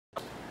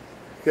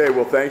Okay,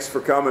 well, thanks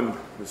for coming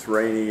this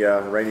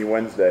rainy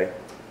Wednesday.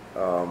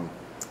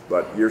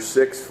 But year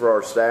 6 for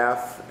our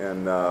staff,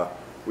 and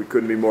we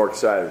couldn't be more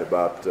excited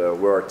about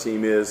where our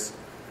team is.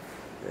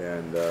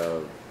 And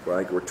I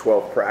think we're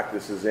 12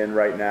 practices in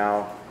right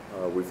now.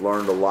 We've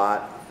learned a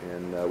lot,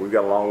 and we've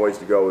got a long ways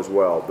to go as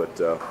well.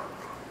 But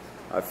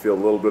I feel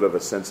a little bit of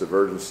a sense of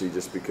urgency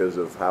just because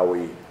of how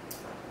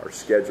our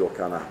schedule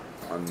kind of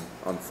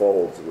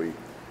unfolds. We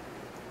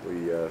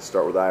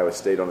start with Iowa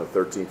State on the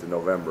 13th of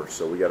November,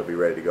 so we got to be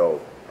ready to go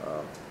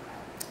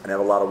and have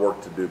a lot of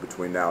work to do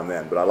between now and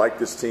then. But I like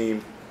this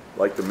team, I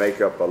like the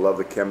makeup, I love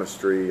the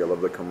chemistry, I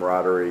love the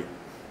camaraderie,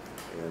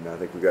 and I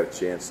think we've got a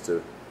chance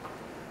to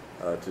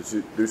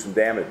do some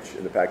damage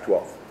in the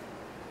Pac-12.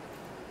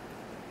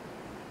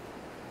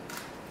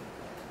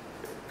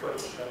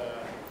 Coach,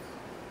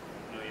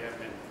 I know you haven't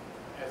been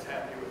as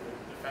happy with the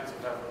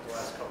defensive effort the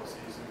last couple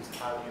seasons.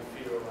 How do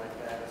you feel like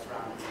that has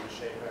found you in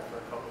shape after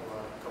a couple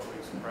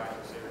weeks of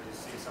practice here? Do you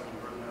see some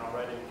improvement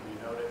already? Can you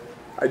note it?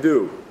 I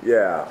do,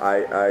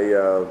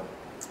 yeah.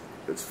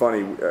 It's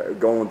funny,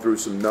 going through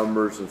some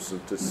numbers and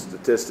some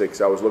statistics,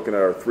 I was looking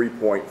at our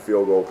three-point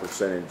field goal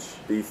percentage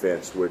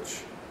defense,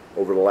 which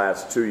over the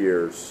last 2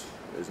 years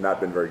has not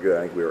been very good.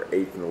 I think we were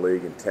 8th in the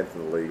league and 10th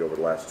in the league over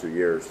the last 2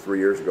 years. 3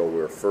 years ago, we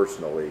were 1st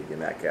in the league in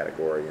that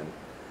category. And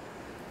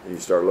you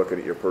start looking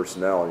at your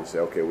personnel and you say,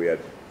 okay, we had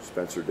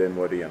Spencer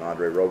Dinwiddie and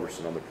Andre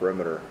Roberson on the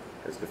perimeter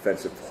as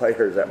defensive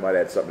players. That might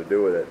have something to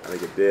do with it. I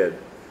think it did.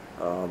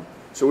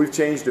 So we've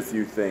changed a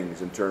few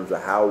things in terms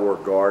of how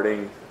we're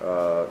guarding,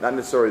 not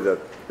necessarily the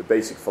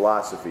basic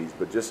philosophies,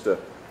 but just to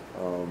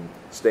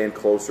stand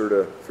closer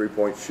to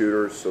three-point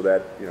shooters so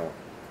that,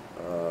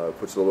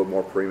 puts a little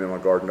more premium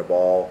on guarding the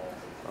ball.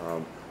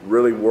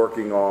 Really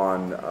working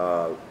on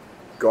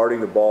guarding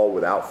the ball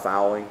without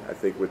fouling. I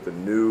think with the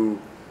new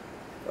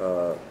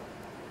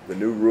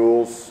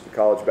rules,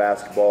 college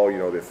basketball,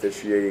 the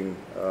officiating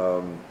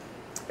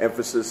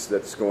emphasis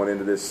that's going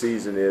into this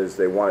season is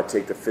they want to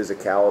take the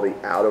physicality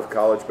out of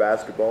college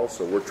basketball.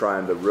 So we're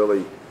trying to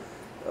really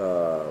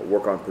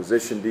work on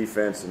position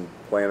defense and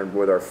playing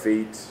with our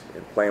feet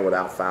and playing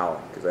without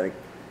fouling, because I think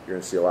you're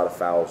going to see a lot of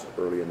fouls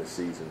early in the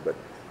season. But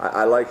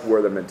I like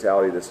where the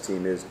mentality of this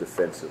team is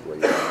defensively.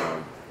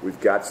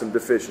 We've got some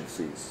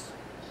deficiencies.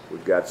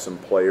 We've got some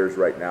players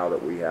right now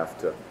that we have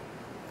to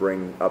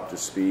bring up to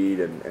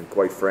speed, and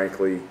quite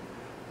frankly,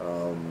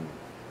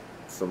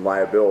 some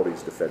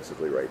liabilities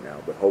defensively right now.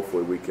 But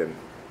hopefully we can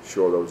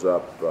shore those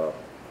up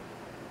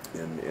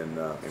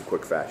in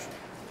quick fashion.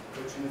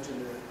 Coach, you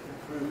mentioned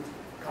the improved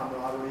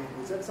camaraderie.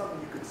 Was that something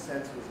you could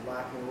sense was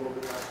lacking a little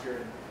bit last year?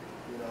 And,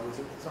 is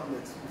it something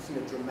that you've seen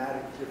a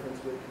dramatic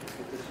difference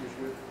with this year's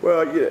group?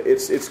 Well, yeah,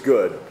 it's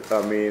good.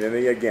 I mean, and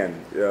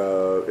again,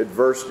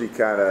 adversity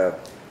kind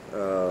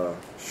of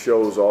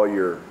shows all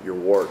your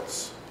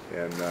warts.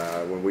 And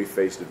when we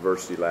faced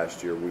adversity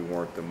last year, we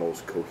weren't the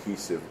most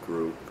cohesive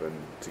group and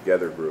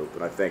together group.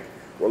 And I think,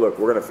 well, look,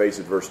 we're going to face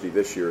adversity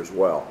this year as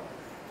well.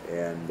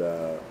 And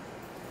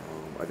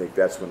I think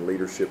that's when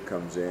leadership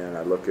comes in.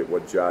 I look at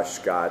what Josh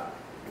Scott,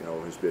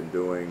 has been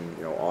doing,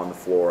 on the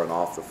floor and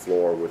off the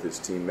floor with his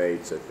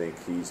teammates. I think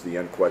he's the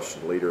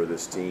unquestioned leader of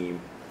this team.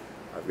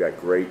 I've got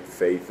great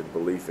faith and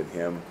belief in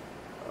him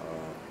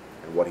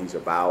and what he's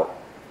about.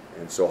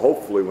 And so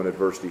hopefully when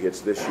adversity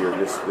hits this year,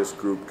 this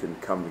group can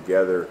come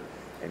together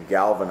and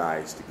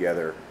galvanize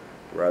together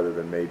rather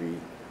than maybe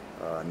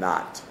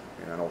not.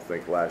 And I don't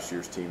think last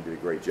year's team did a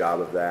great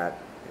job of that.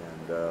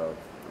 And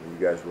you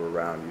guys were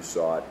around, you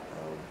saw it.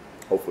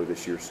 Hopefully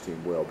this year's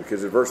team will,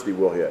 because adversity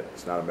will hit.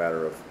 It's not a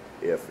matter of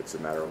if, it's a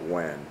matter of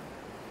when.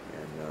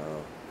 And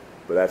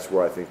but that's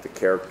where I think the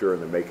character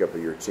and the makeup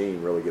of your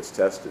team really gets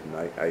tested. And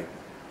I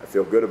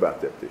feel good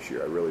about that this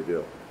year. I really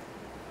do.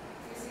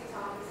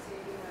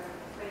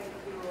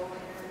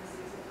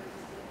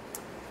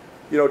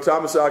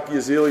 Thomas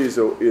Akiazili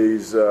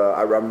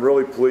I'm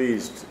really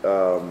pleased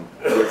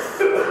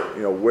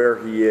with where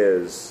he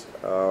is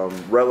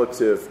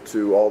relative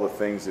to all the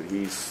things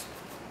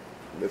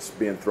that's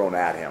being thrown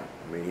at him.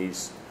 I mean,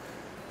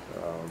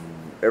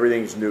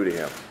 everything's new to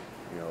him.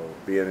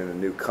 Being in a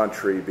new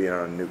country, being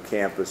on a new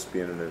campus,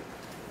 being in a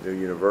new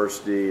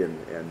university,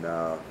 and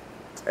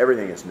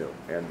everything is new.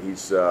 And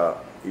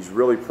he's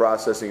really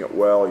processing it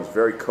well. He's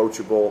very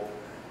coachable.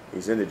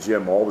 He's in the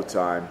gym all the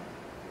time.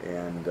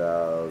 And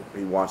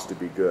he wants to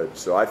be good.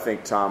 So I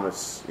think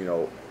Thomas,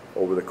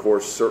 over the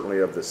course certainly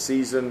of the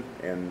season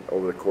and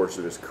over the course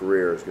of his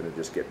career is going to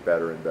just get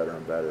better and better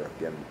and better.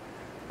 Again,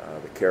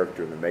 the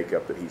character and the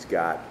makeup that he's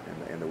got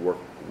and the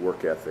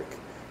work ethic.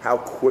 How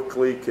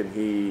quickly can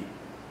he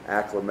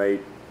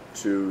acclimate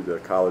to the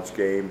college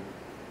game?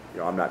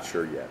 I'm not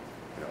sure yet.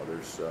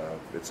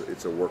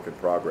 It's a work in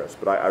progress.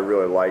 But I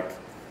really like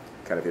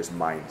kind of his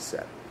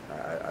mindset.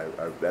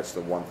 That's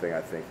the one thing I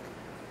think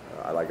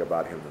I like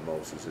about him the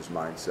most, is his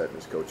mindset and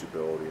his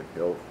coachability, and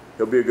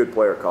he'll be a good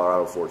player at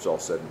Colorado before it's all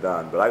said and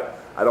done. But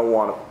I don't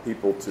want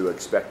people to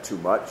expect too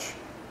much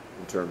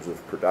in terms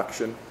of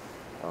production.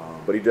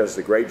 But he does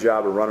a great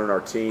job of running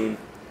our team.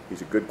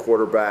 He's a good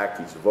quarterback.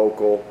 He's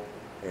vocal,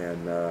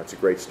 and it's a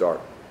great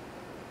start.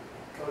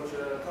 Coach,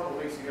 a couple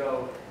weeks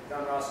ago,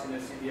 Don Ruskin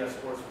of CBS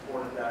Sports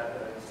reported that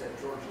he said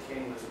George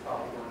King was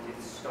probably going to be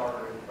the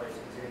starter in place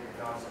of Xavier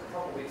Johnson. A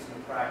couple weeks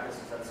into practice,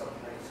 is that something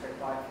that you stick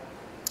by?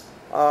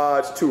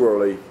 It's too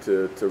early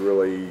to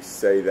really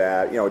say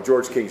that. You know,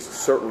 George King's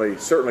certainly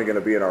going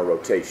to be in our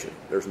rotation.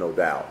 There's no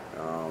doubt.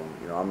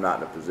 You know, I'm not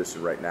in a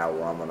position right now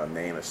where I'm going to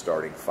name a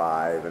starting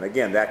five. And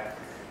again, that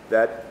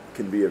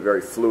can be a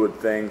very fluid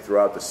thing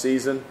throughout the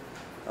season.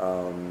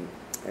 You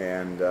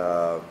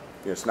know,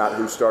 it's not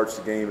who starts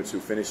the game; it's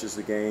who finishes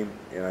the game.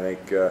 And I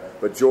think,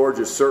 but George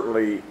is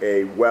certainly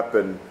a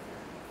weapon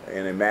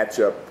and a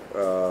matchup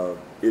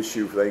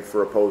issue, I think,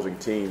 for opposing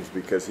teams,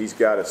 because he's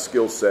got a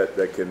skill set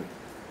that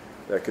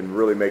can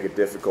really make it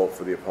difficult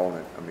for the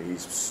opponent. I mean,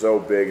 he's so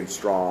big and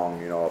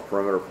strong. You know, a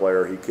perimeter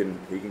player, he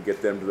can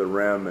get them to the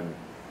rim and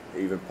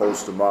even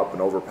post them up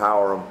and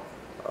overpower them.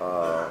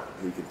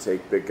 He can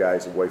take big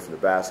guys away from the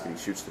basket. He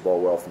shoots the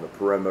ball well from the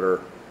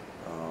perimeter.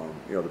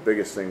 You know, the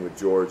biggest thing with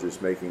George is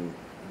making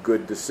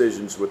good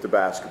decisions with the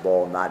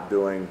basketball, not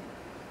trying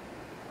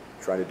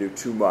to do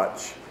too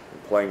much,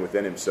 and playing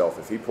within himself.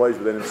 If he plays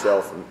within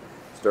himself and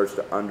starts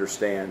to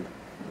understand,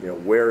 you know,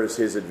 where is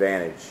his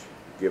advantage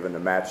given the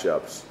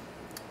matchups,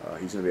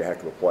 he's going to be a heck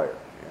of a player.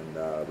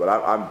 And but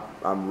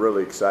I'm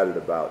really excited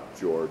about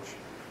George,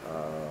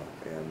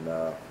 and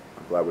I'm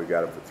glad we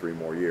got him for 3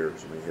 more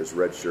years. I mean, his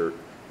red shirt,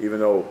 even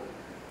though,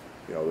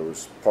 you know, there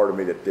was part of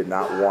me that did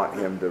not want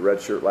him to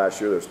redshirt last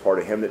year. There's part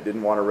of him that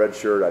didn't want a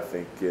redshirt. I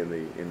think in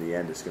the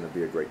end, it's going to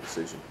be a great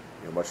decision.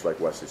 You know, much like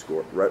Wesley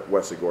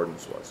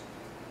Gordon's was.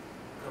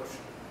 Coach,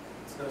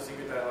 it's no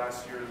secret that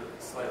last year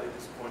was slightly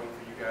disappointing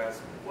for you guys.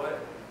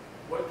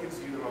 What gives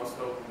you the most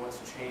hope, and what's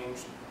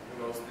changed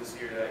the most this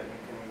year that you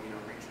can, you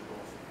know, reach your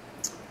goals?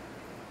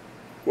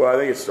 Well, I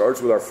think it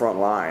starts with our front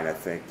line. I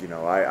think, you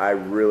know, I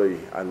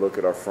look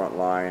at our front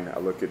line. I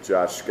look at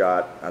Josh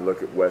Scott. I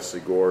look at Wesley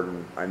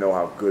Gordon. I know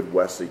how good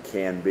Wesley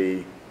can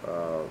be.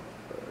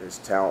 His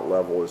talent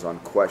level is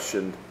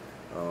unquestioned.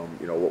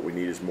 You know, what we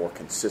need is more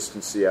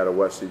consistency out of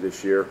Wesley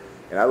this year.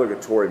 And I look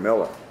at Torrey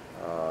Miller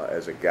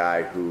as a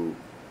guy who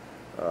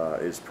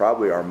is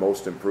probably our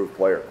most improved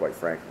player, quite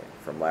frankly,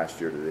 from last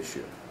year to this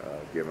year,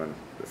 given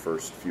the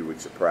first few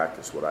weeks of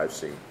practice, what I've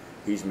seen.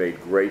 He's made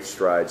great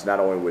strides, not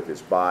only with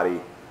his body,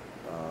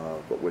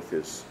 but with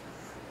his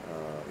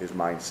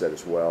mindset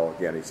as well.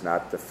 Again, he's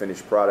not the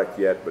finished product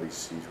yet, but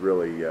he's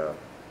really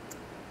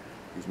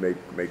he's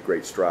made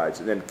great strides.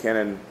 And then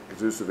Kenan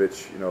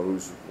Kazucevic, you know,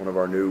 who's one of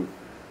our new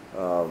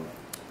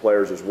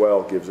players as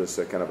well, gives us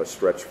a kind of a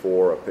stretch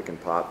four, a pick and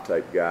pop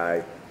type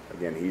guy.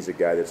 Again, he's a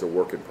guy that's a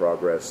work in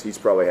progress. He's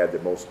probably had the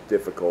most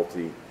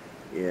difficulty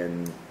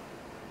in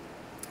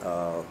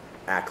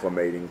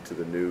acclimating to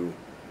the new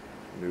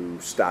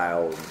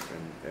style,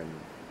 and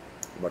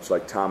much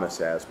like Thomas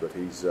has, but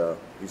he's going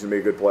to be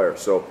a good player.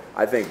 So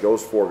I think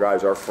those 4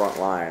 guys, our front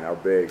line, our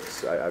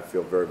bigs, I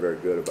feel very, very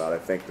good about. I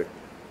think the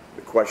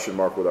question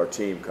mark with our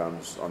team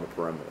comes on the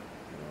perimeter,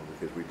 you know,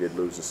 because we did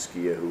lose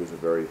Askia, who was a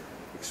very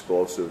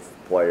explosive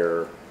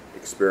player,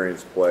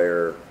 experienced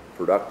player,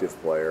 productive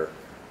player.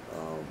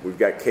 We've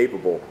got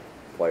capable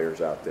players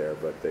out there,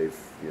 but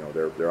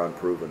they're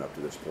unproven up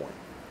to this point.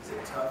 Is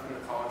it tough in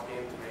the college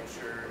game to make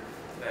sure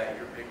that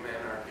your big men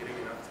are getting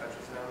enough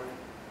touches down there?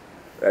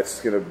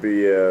 That's going to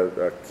be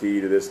a key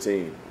to this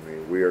team. I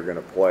mean, we are going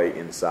to play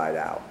inside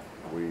out.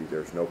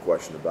 There's no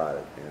question about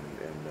it.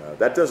 And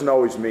that doesn't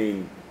always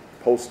mean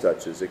post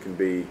touches. It can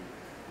be,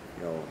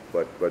 you know,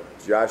 but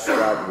Josh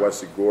Scott and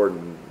Wesley Gordon,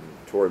 and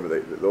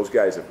Torrey, those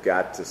guys have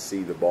got to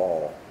see the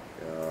ball.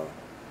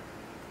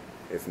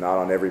 If not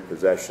on every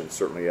possession,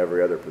 certainly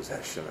every other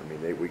possession. I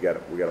mean, we got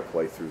to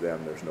play through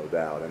them. There's no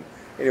doubt. And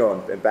you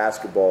know, in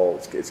basketball,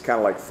 it's kind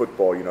of like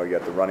football. You know, you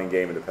got the running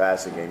game and the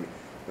passing game.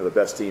 You know, the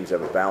best teams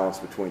have a balance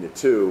between the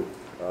two.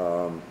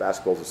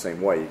 Basketball's the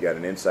same way. You got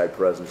an inside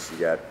presence, you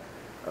got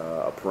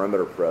a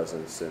perimeter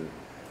presence, and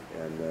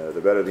the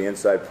better the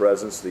inside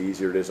presence, the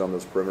easier it is on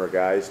those perimeter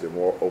guys. The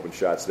more open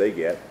shots they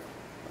get.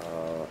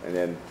 And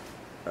then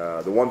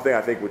the one thing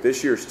I think with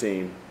this year's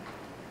team,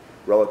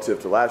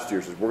 relative to last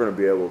year's, is we're going to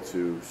be able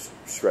to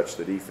stretch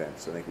the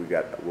defense. I think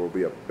we'll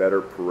be a better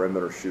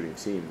perimeter shooting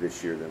team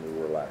this year than we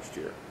were last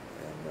year,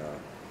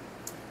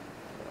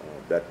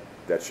 and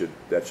that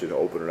should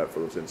open it up for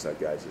those inside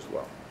guys as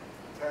well.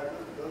 Tad,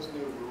 those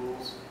new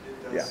rules,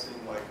 it does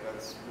seem like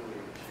that's really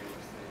going to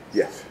change things.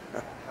 Yes.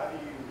 How do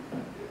you,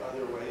 are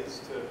there ways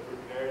to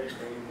prepare? Do you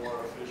bring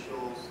more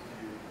officials?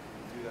 Do you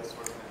do that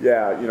sort of thing?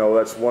 Yeah, you know,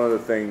 that's one of the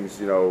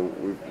things, you know,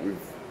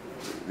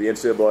 the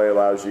NCAA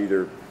allows you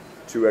either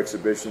 2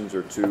 exhibitions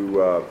or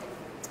 2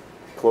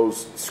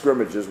 closed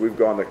scrimmages. We've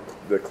gone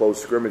the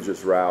closed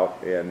scrimmages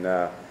route, and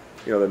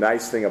you know, the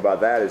nice thing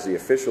about that is the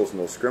officials in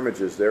those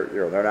scrimmages,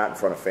 they're not in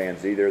front of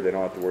fans either. They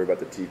don't have to worry about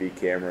the TV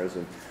cameras,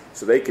 and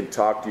so they can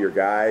talk to your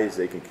guys.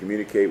 They can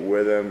communicate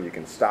with them. You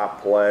can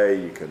stop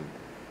play. You can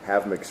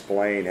have them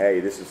explain, hey,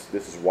 this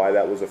is why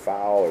that was a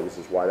foul, or this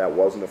is why that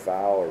wasn't a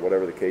foul, or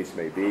whatever the case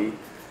may be.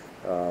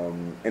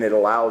 And it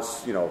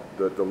allows, you know,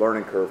 the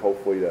learning curve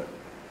hopefully to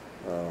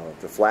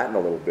flatten a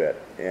little bit.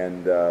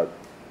 And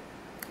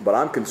But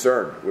I'm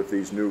concerned with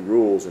these new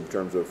rules in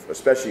terms of,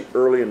 especially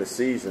early in the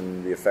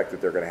season, the effect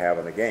that they're going to have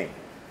on the game.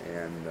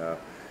 And I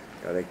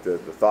think the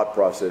thought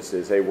process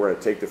is, hey, we're going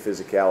to take the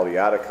physicality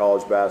out of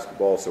college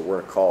basketball, so we're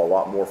going to call a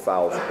lot more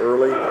fouls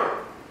early,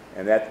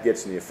 and that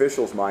gets in the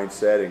officials'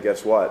 mindset, and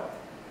guess what?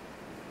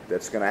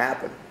 That's going to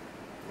happen.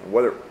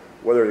 Whether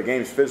the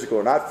game's physical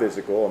or not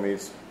physical, I mean,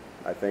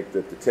 I think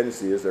that the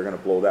tendency is they're going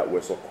to blow that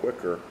whistle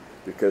quicker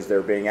because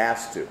they're being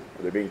asked to,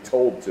 or they're being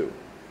told to,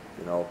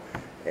 you know.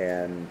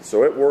 And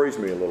so it worries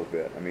me a little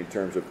bit. I mean, in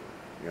terms of,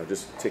 you know,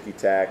 just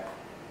ticky-tack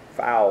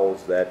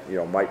fouls that, you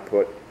know, might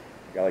put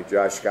a guy like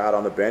Josh Scott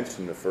on the bench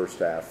in the first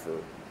half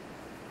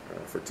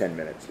for 10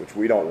 minutes, which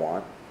we don't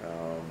want.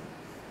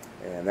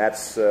 And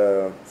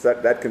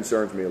that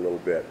concerns me a little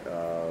bit.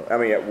 I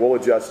mean, we'll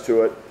adjust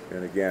to it.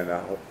 And again,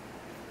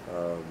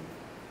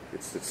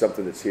 it's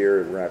something that's here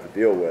we're going to have to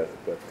deal with.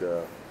 But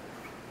the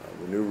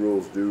new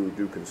rules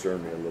do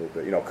concern me a little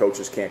bit. You know,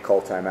 coaches can't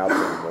call timeouts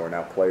anymore.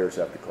 Now players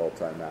have to call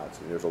timeouts. I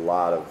mean, there's a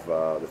lot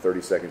of the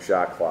 30-second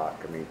shot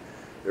clock. I mean,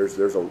 it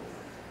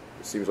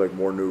seems like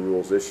more new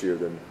rules this year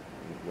than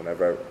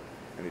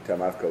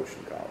anytime I've coached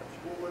in college.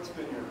 Well, what's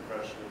been your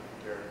impression of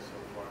Derek so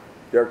far?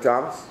 Derek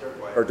Thomas?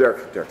 Derek White. Or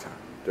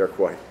Derek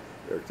White.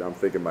 I'm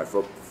thinking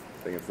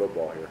thinking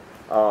football here.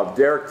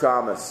 Derek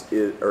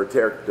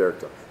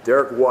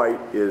White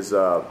is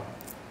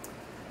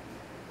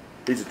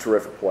he's a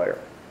terrific player,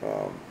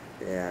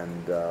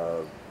 and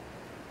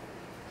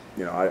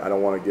you know, I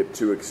don't want to get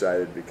too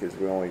excited because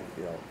we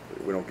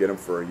don't get him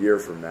for a year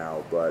from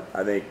now, but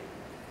I think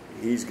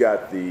he's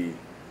got the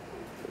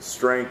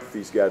strength,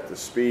 he's got the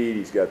speed,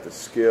 he's got the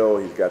skill,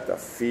 he's got the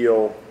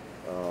feel.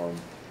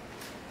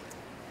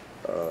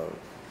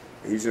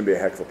 He's going to be a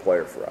heck of a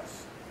player for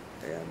us,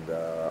 and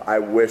I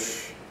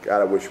wish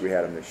we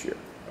had him this year.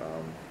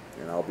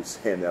 And I'll be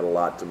saying that a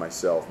lot to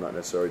myself, not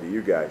necessarily to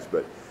you guys,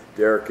 but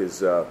Derek is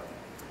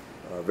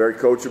very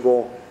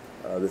coachable.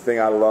 The thing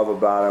I love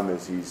about him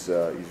is he's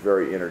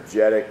very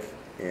energetic,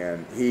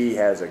 and he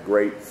has a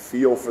great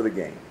feel for the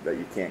game that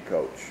you can't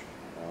coach.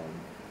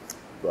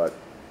 But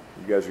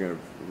you guys are going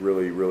to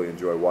really, really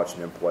enjoy watching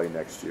him play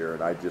next year.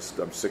 And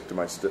I'm sick to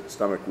my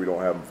stomach we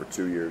don't have him for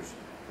 2 years.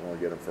 We only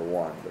get him for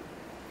 1. But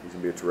he's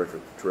going to be a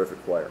terrific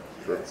player,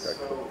 terrific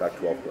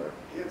Pac-12 player.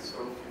 He had so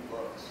few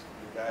looks.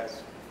 The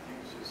guys, he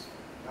was just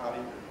not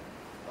even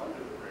under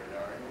the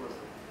radar.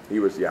 He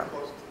was close to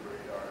the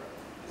radar.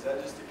 Is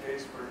that just a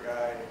case where a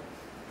guy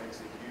makes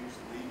a huge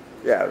leap?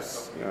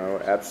 Yes,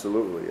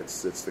 absolutely.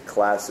 It's the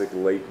classic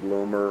late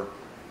bloomer.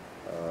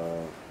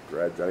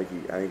 I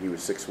think he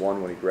was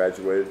 6'1" when he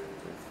graduated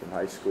from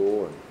high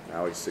school, and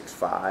now he's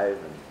 6'5".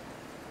 And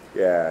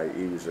yeah,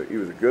 he was a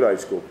good high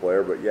school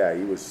player, but yeah,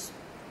 he was.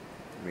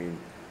 I mean,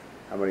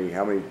 how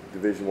many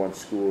Division I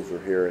schools are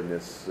here in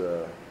this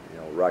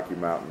Rocky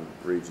Mountain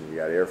region? You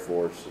got Air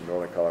Force in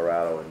Northern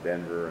Colorado and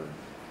Denver and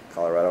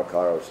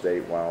Colorado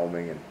State,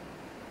 Wyoming, and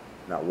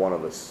not one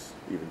of us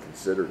even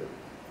considered him.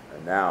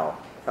 And now,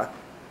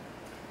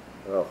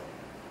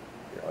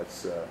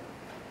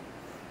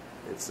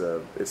 it's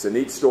a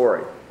neat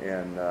story,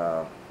 and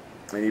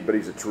but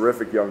he's a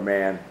terrific young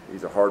man.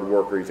 He's a hard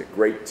worker. He's a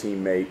great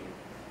teammate.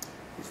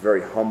 He's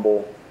very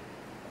humble,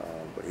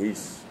 but he'll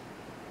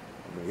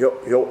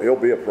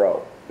be a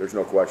pro. There's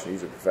no question.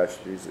 He's a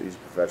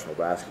professional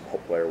basketball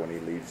player when he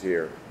leaves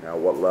here. Now,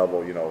 what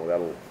level?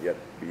 That'll yet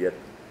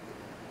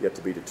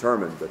to be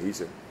determined. But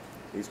he's a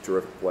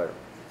terrific player.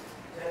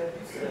 Ted,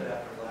 you said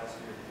after last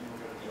year that you were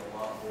going to be a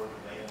lot more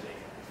demanding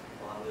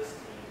on this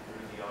team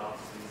through the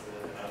offseason.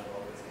 I don't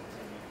know if it's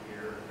continued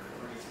here or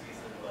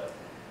preseason, but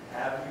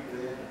have you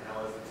been, and how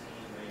has the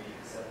team maybe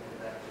accepted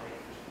that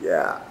change?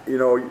 Yeah,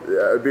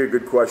 it'd be a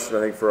good question, I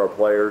think, for our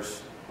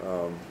players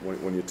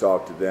when you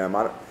talk to them.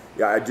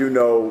 I do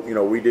know,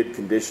 we did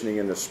conditioning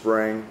in the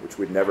spring, which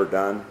we'd never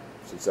done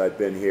since I'd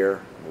been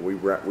here. We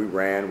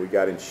ran, we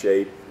got in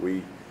shape,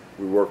 we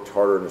worked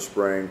harder in the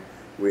spring.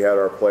 We had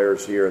our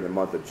players here in the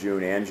month of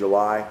June and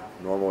July.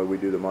 Normally we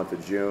do the month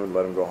of June,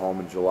 let them go home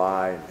in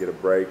July and get a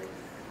break.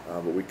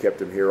 But we kept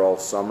them here all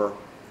summer.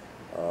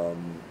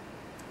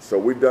 So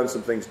we've done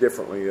some things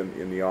differently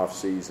in the off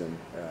season.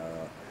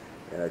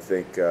 And I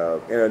think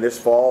in this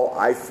fall,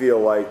 I feel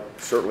like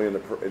certainly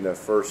in the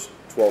first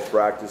 12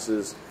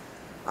 practices,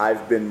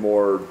 I've been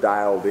more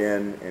dialed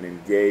in and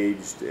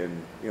engaged.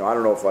 And I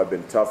don't know if I've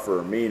been tougher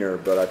or meaner,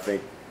 but I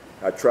think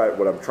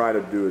what I'm trying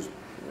to do is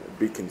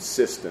be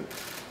consistent,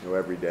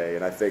 every day.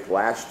 And I think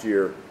last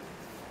year,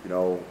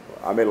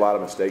 I made a lot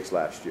of mistakes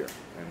last year,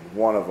 and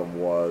one of them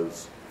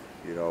was,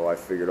 I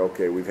figured,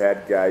 okay, we've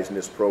had guys in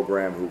this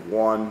program who've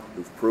won,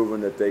 who've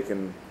proven that they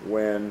can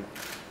win.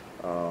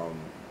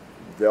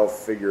 They'll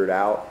figure it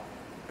out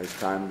as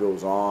time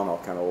goes on. I'll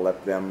kind of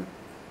let them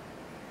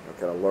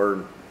kind of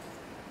learn.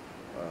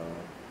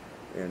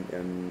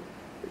 And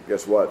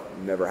guess what?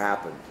 Never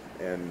happened.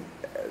 And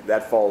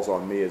that falls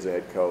on me as a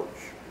head coach.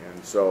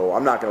 And so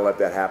I'm not going to let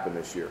that happen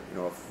this year.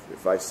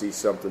 If I see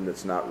something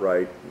that's not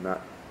right, I'm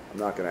not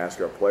going to ask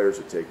our players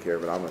to take care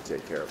of it. I'm going to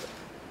take care of it.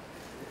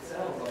 It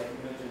sounds like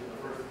you mentioned the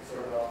first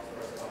started off the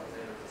press conference,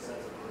 there was a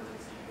sense of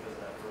urgency because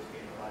of that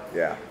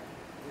Yeah.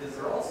 Is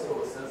there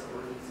also a sense of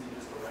urgency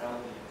just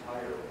around the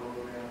entire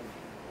program?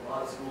 A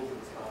lot of schools in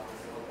this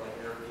conference look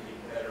like they're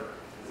getting better.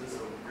 Is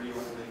this a real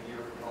big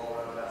year for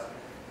Colorado basketball?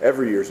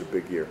 Every year's a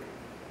big year.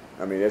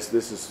 I mean, this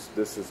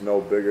is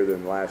no bigger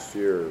than last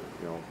year. You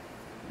know,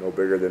 no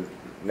bigger than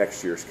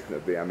next year's going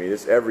to be. I mean,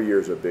 every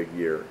year's a big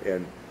year,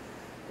 and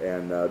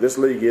this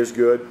league is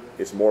good.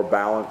 It's more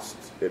balanced.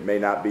 It may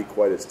not be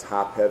quite as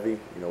top heavy.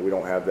 You know, we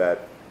don't have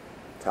that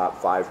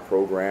top 5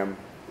 program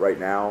right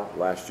now.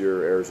 Last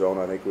year,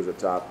 Arizona, I think, was a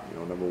top,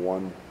 number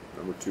 1,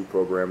 number 2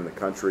 program in the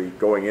country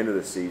going into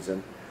the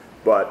season.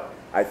 But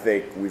I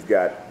think we've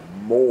got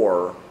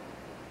more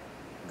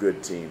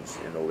good teams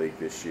in the league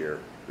this year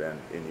than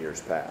in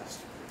years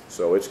past.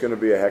 So it's going to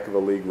be a heck of a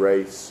league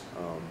race.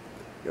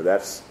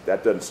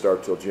 That doesn't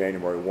start till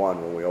January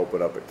 1 when we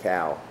open up at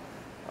Cal.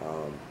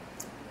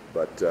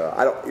 But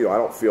I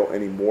don't feel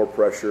any more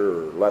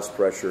pressure or less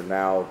pressure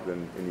now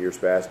than in years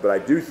past. But I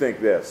do think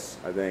this.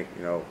 I think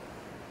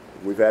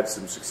we've had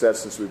some success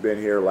since we've been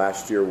here.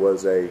 Last year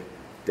was a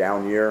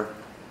down year.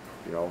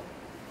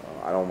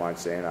 I don't mind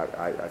saying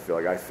I feel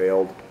like I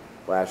failed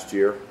last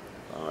year.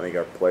 I think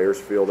our players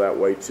feel that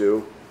way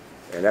too,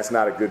 and that's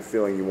not a good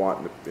feeling you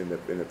want in the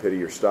pit of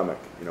your stomach.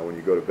 When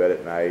you go to bed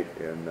at night.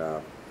 And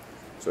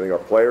so I think our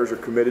players are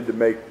committed to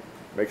make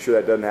sure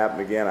that doesn't happen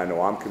again. I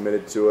know I'm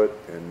committed to it,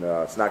 and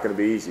it's not going to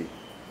be easy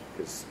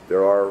because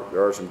there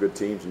are some good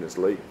teams in this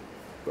league.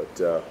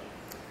 But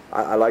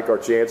I like our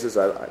chances.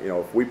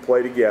 If we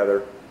play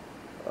together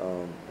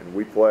and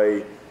we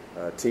play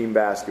team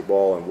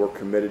basketball and we're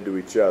committed to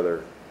each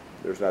other,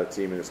 there's not a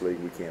team in this league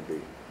we can't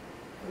beat.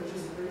 Which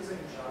is the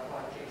 30-second shot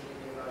clock change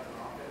anything about your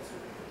offense or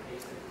the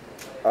pace that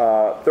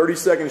you play?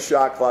 30-second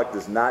shot clock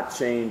does not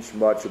change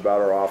much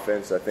about our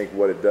offense. I think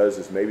what it does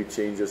is maybe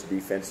change us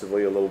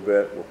defensively a little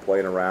bit. We're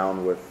playing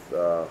around with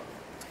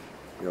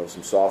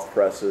some soft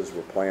presses.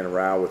 We're playing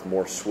around with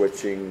more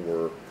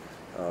switching.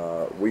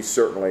 We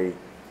certainly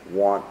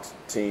want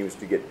teams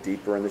to get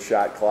deeper in the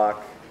shot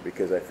clock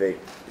because I think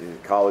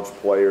college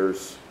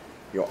players,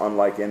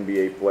 unlike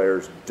NBA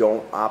players,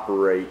 don't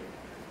operate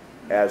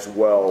as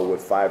well with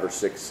 5 or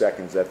 6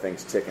 seconds that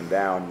thing's ticking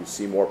down. You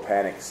see more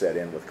panic set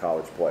in with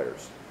college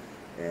players.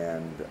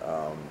 And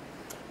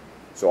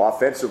so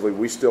offensively,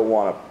 we still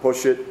want to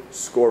push it,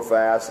 score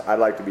fast. I'd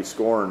like to be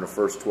scoring in the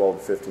first 12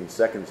 to 15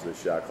 seconds of the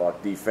shot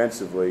clock.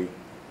 Defensively,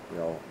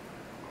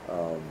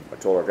 I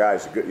told our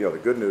guys, the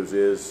good news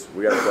is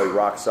we got to play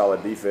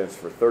rock-solid defense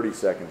for 30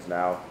 seconds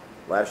now.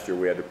 Last year,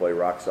 we had to play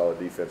rock-solid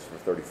defense for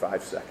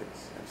 35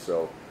 seconds. And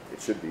so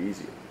it should be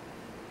easier.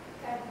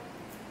 How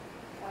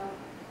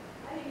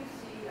do you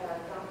see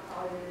Dom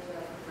Collier's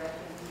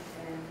progression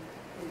and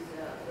his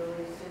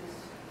ability since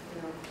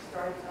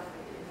starting off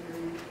with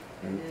injury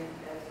and then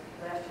as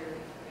last year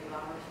a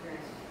lot more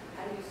experience?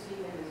 How do you see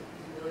him his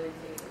ability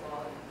to take the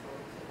ball and control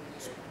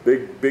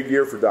the Big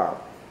year for Dom.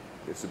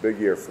 It's a big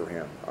year for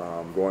him.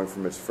 Going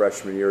from his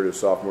freshman year to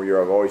sophomore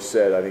year, I've always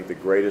said I think the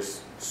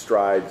greatest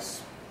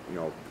strides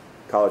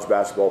college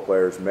basketball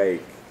players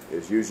make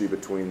is usually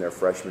between their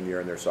freshman year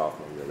and their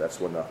sophomore year. That's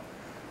when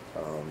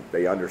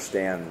they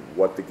understand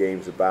what the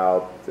game's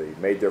about. They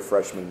made their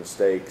freshman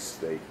mistakes.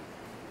 They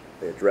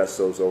address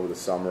those over the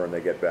summer and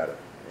they get better.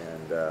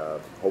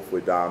 And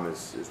hopefully Dom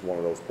is one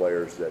of those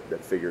players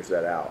that figures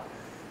that out.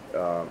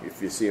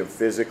 If you see him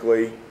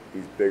physically,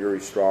 he's bigger,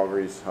 he's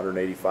stronger, he's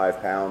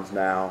 185 pounds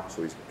now.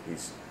 So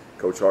he's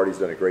Coach Hardy's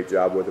done a great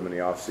job with him in the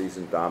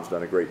offseason. Dom's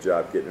done a great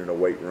job getting in a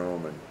weight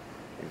room and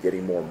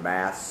getting more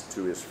mass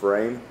to his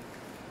frame.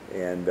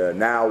 And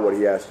now what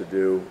he has to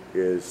do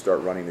is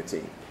start running the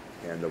team.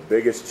 And the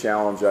biggest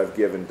challenge I've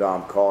given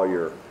Dom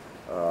Collier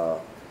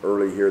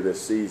early here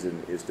this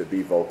season is to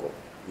be vocal.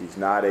 He's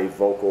not a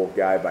vocal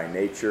guy by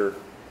nature.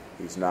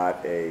 He's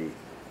not a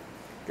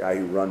guy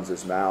who runs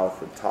his mouth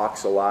and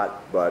talks a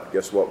lot. But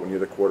guess what? When you're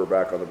the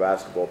quarterback on the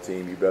basketball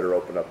team, you better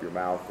open up your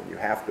mouth, and you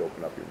have to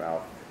open up your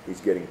mouth.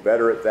 He's getting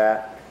better at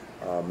that.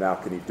 Now,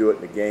 can he do it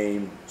in the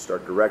game,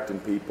 start directing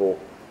people?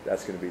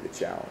 That's going to be the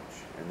challenge.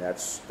 And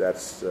that's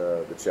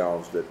the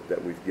challenge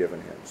that we've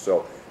given him.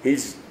 So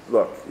he's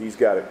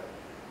got a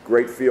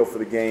great feel for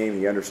the game.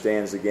 He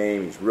understands the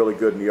game. He's really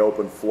good in the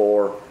open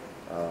floor.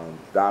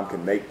 Dom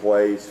can make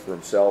plays for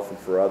himself and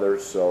for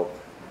others. So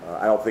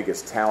I don't think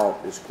his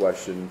talent is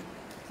questioned.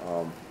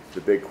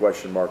 The big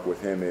question mark with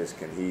him is,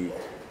 can he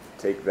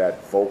take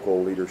that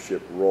vocal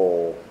leadership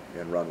role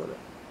and run with it?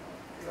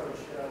 Coach,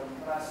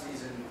 last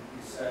season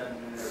you said in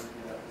an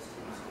interview that this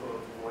team was close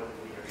to more than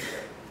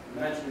leadership. You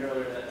mentioned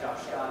earlier that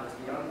Josh Scott is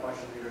the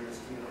unquestioned leader in this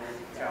team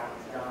and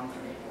challenge Dom to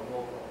be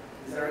more vocal.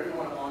 Is there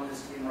anyone on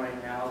this team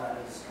right now that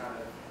has kind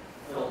of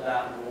filled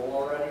that role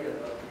already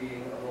of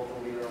being a vocal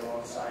leader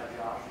alongside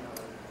Josh?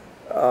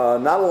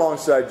 Not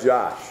alongside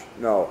Josh,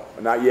 no,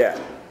 not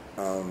yet.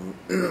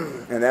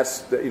 And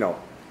that's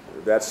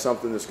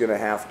something that's going to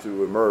have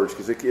to emerge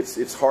because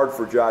it's hard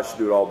for Josh to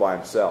do it all by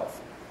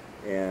himself.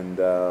 And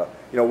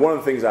one of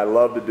the things I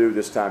love to do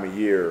this time of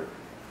year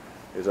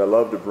is I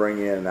love to bring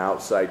in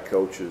outside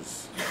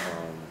coaches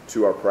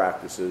to our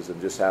practices and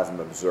just have them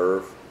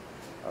observe.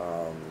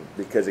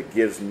 because it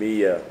gives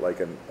me an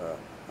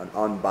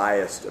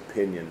unbiased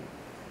opinion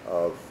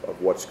of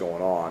what's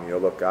going on. You know,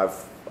 look,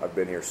 I've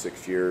been here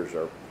 6 years.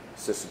 Our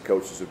assistant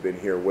coaches have been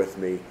here with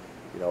me,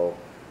 you know,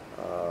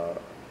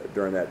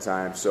 during that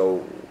time.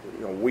 So,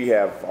 you know, we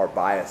have our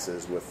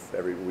biases with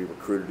we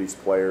recruited these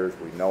players,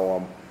 we know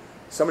them.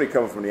 Somebody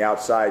coming from the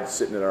outside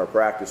sitting in our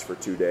practice for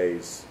 2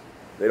 days,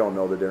 they don't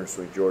know the difference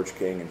between George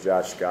King and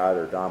Josh Scott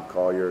or Dom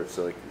Collier.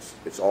 So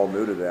it's all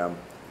new to them.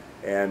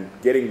 And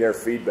getting their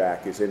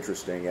feedback is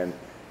interesting.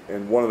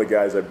 And one of the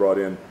guys I brought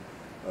in,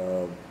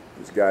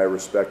 this guy I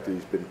respect,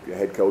 he's been a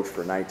head coach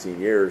for 19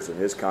 years, and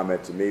his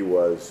comment to me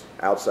was,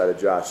 outside of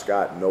Josh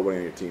Scott, nobody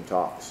on your team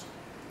talks.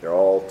 They're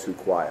all too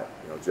quiet.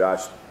 You know,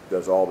 Josh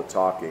does all the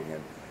talking,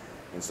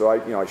 and so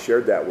I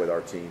shared that with our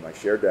team. I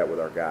shared that with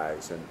our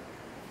guys,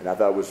 and I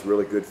thought it was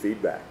really good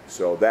feedback.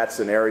 So that's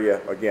an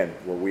area, again,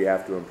 where we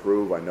have to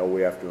improve. I know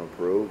we have to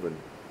improve, and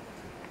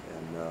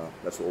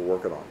that's what we're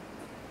working on.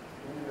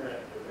 When you're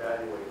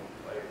evaluating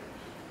players,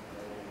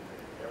 I mean,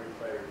 every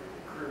player you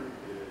recruit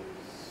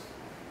is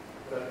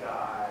the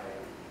guy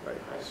in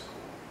high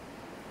school.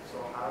 So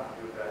how do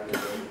you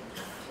evaluate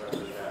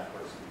whether that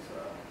person's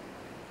a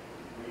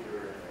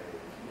leader in a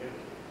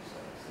community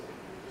sense that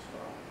you just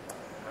talked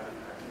about?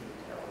 How do you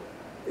tell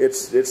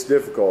that? It's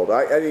difficult.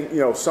 I think,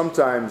 you know,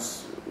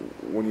 sometimes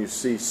when you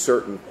see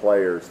certain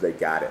players, they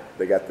got it.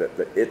 They got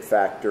the it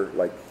factor.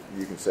 Like,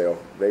 you can say, oh,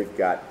 they've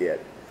got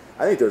it.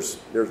 I think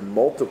there's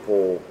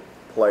multiple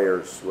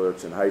players, whether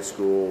it's in high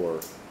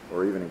school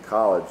or even in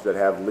college, that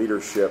have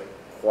leadership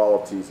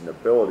qualities and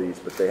abilities,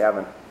 but they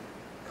haven't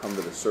come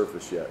to the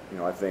surface yet. You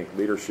know, I think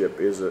leadership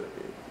is I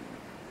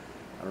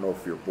don't know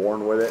if you're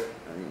born with it.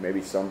 I think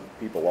maybe some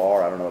people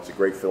are. I don't know. It's a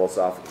great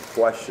philosophical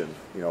question.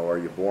 You know, are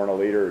you born a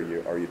leader,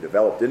 or are you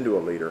developed into a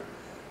leader?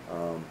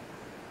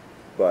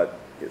 But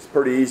it's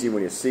pretty easy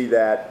when you see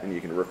that and you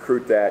can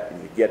recruit that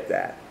and you get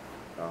that.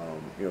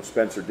 You know,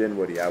 Spencer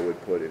Dinwiddie, I would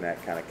put in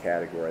that kind of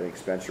category. I think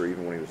Spencer,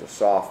 even when he was a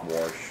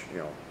sophomore, you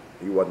know,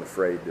 he wasn't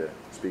afraid to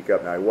speak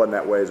up. Now, he wasn't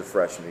that way as a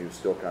freshman. He was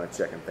still kind of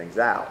checking things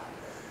out.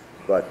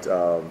 But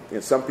you know,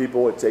 some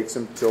people, it takes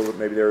them till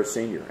maybe they're a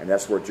senior, and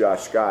that's where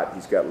Josh Scott,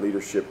 he's got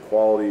leadership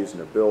qualities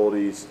and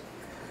abilities,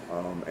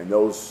 and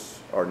those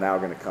are now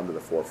going to come to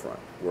the forefront,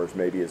 whereas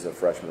maybe as a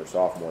freshman or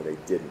sophomore they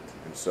didn't.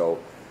 And so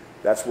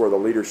that's where the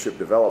leadership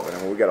development,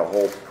 and we've got a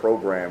whole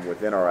program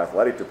within our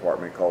athletic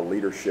department called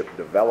Leadership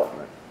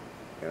Development.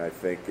 And I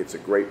think it's a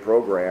great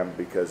program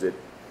because it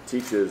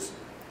teaches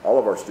all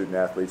of our student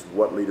athletes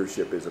what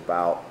leadership is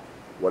about,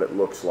 what it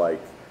looks like.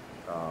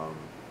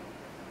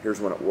 Here's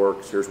when it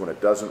works, here's when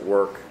it doesn't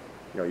work.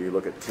 You know, you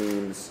look at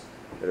teams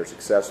that are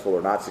successful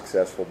or not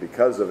successful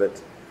because of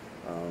it,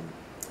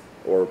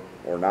 or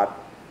not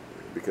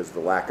because of the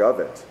lack of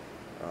it.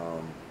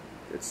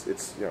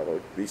 It's you know,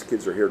 these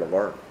kids are here to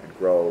learn and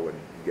grow and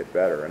get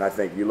better. And I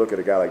think you look at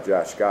a guy like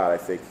Josh Scott, I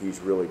think he's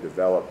really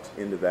developed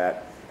into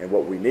that. And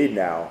what we need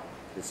now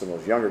is some of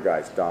those younger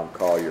guys, Dom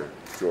Collier,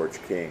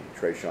 George King,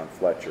 Trayshawn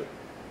Fletcher,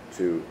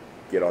 to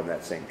get on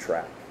that same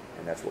track.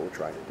 And that's what we're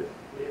trying to do.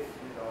 If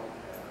you don't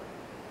have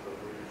the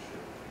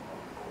leadership on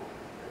the court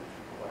that you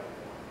quite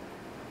want,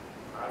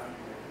 how do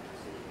you make a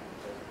decision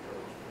as a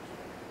coach?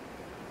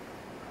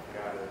 I've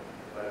got to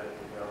let it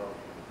develop,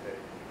 take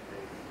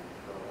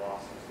the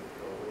losses that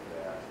go with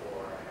that,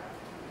 or I have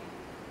to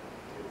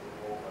give the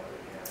whole other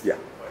hand to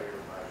the player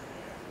by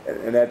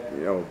hand. And that,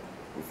 you know,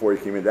 before you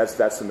came in, that's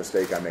the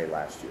mistake I made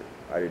last year.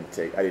 I didn't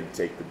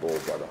take the bull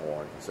by the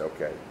horn and say,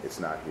 okay, it's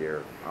not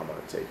here, I'm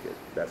going to take it.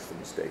 That's the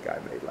mistake I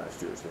made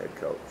last year as the head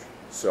coach.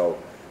 So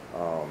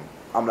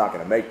I'm not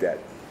going to make that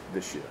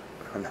this year.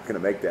 I'm not going to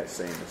make that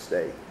same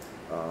mistake.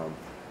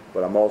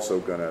 But I'm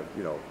also going to,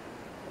 you know,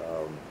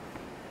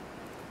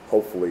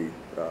 hopefully,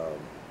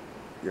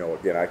 you know,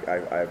 again,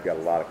 I've got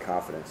a lot of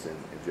confidence in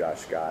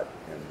Josh Scott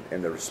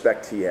and the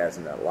respect he has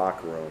in that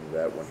locker room,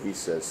 that when he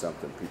says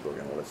something, people are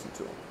going to listen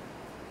to him.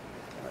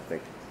 And I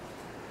think,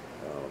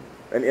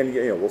 and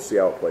you know, we'll see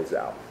how it plays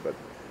out. But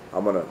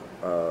I'm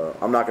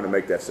not going to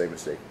make that same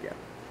mistake again.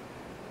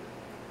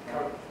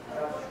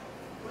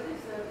 What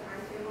is the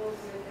timetable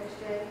with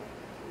SJ?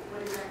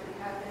 What exactly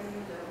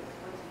happened?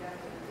 What's he got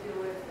to deal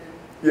with?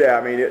 Yeah,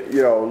 I mean,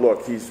 you know,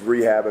 look, he's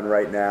rehabbing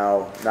right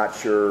now. Not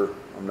sure.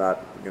 I'm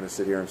not going to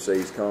sit here and say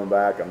he's coming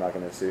back. I'm not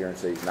going to sit here and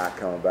say he's not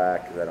coming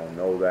back because I don't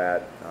know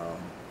that.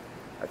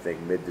 I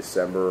think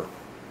mid-December,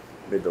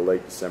 mid to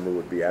late December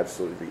would be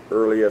absolutely the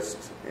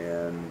earliest.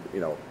 And, you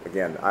know,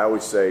 again, I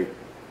always say, you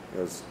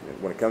know,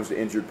 when it comes to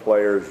injured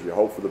players, you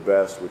hope for the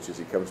best, which is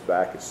he comes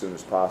back as soon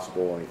as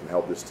possible and he can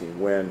help this team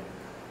win.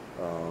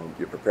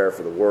 You prepare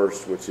for the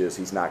worst, which is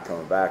he's not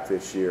coming back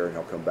this year and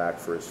he'll come back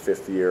for his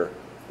 5th year.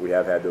 We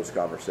have had those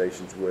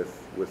conversations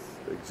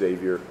with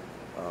Xavier.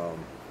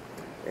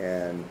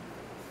 And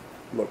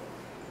look,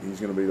 he's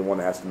going to be the one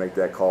that has to make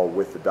that call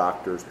with the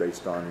doctors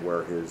based on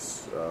where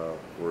his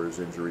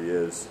injury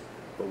is.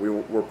 But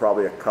we're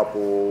probably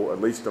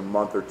at least a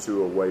month or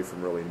two away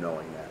from really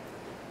knowing that.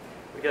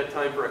 We got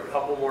time for a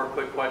couple more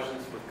quick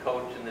questions with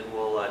Coach, and then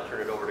we'll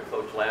turn it over to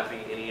Coach Lappy.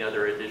 Any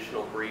other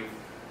additional brief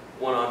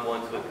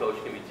one-on-ones with Coach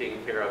can be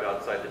taken care of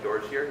outside the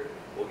doors here.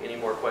 Well, any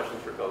more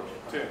questions for Coach?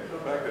 Tim, go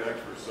back to X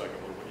for a second.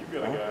 When you've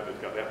got a guy that's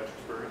got that much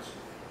experience,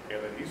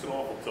 and then he's an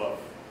awful tough,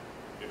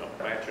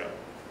 matchup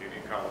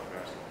in college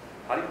basketball.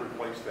 How do you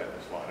replace that in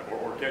this lineup,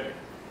 or can you?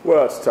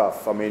 Well, it's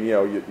tough. I mean,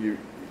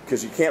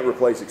 because you can't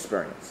replace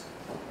experience.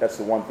 That's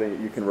the one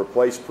thing. You can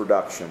replace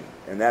production,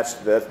 and that's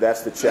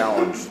the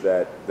challenge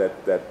that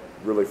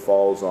really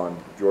falls on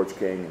George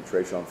King and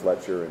Trayshawn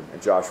Fletcher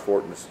and Josh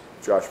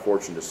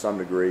Fortune to some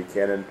degree,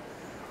 Kennan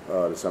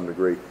to some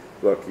degree.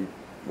 Look,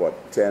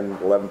 10,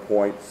 11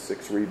 points,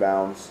 6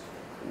 rebounds.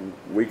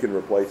 We can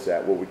replace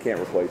that. What we can't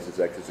replace is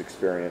his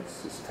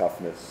experience, his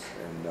toughness,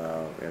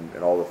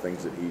 and all the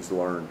things that he's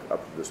learned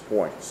up to this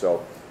point.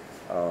 So,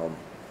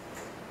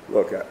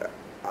 look,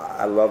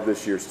 I love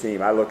this year's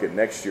team. I look at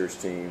next year's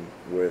team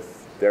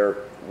with Derek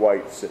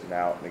White sitting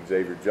out and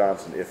Xavier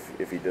Johnson.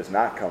 If he does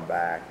not come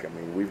back, I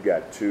mean, we've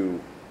got 2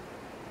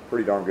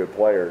 pretty darn good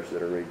players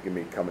that are going to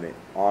be coming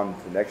on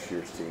to next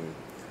year's team.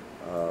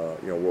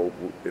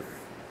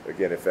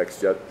 If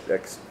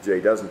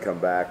XJ doesn't come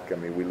back, I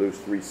mean, we lose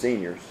 3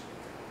 seniors.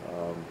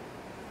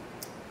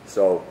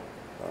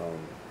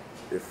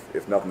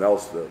 If nothing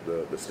else,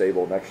 the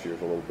stable next year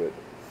is a little bit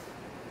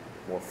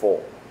more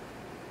full.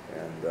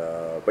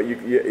 But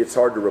it's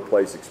hard to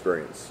replace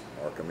experience,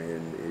 Mark. I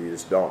mean, you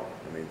just don't.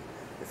 I mean,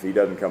 if he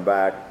doesn't come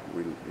back,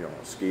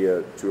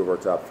 Skia, 2 of our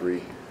top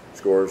 3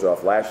 scorers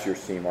off last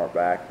year's team aren't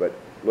back. But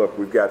look,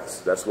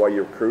 that's why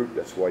you recruit.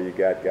 That's why you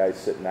got guys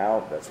sitting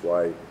out. That's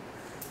why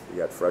you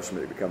got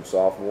freshmen that become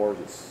sophomores.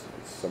 It's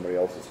somebody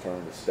else's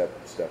turn to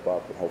step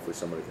up, and hopefully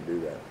somebody can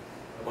do that.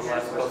 One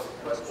last question.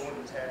 Wes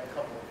Gordon's had a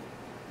couple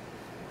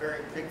of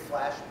very big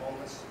flash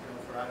moments,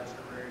 throughout his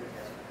career. He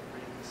has been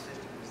pretty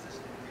consistent. Is this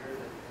the year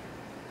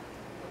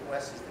that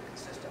Wes is the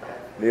consistent guy?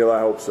 Neil, I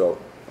hope so.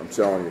 I'm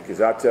telling you,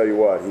 because I tell you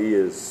what,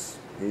 he's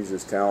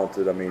as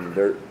talented. I mean,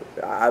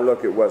 I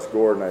look at Wes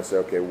Gordon and I say,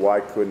 okay, why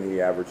couldn't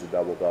he average a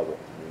double-double?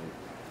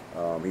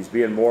 I mean, he's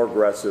being more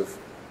aggressive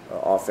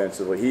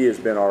offensively. He has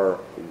been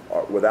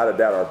without a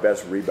doubt, our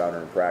best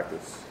rebounder in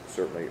practice,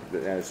 certainly,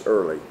 and it's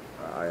early.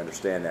 I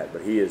understand that,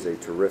 but he is a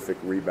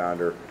terrific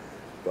rebounder.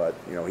 But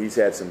he's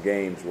had some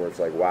games where it's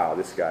like, wow,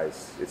 this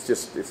guy's. It's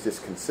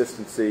just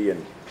consistency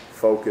and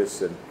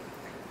focus, and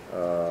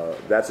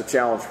that's a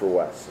challenge for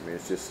Wes. I mean,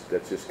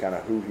 that's just kind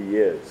of who he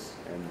is,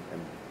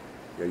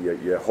 and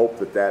you hope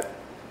that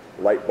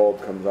light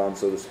bulb comes on,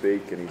 so to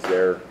speak, and he's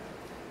there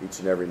each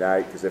and every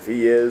night. Because if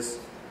he is,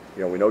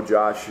 we know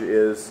Josh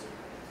is.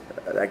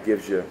 That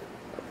gives you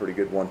a pretty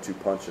good 1-2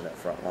 punch in that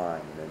front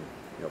line, and then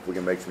if we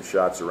can make some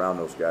shots around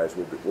those guys,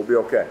 we'll be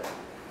okay.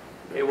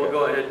 Okay, we'll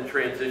go ahead and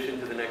transition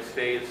to the next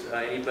phase.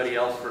 Anybody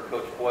else for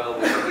Coach Boyle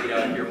will lead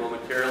out here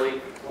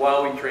momentarily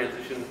while we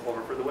transition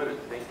over for the women.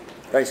 Thank you.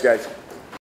 Thanks, guys.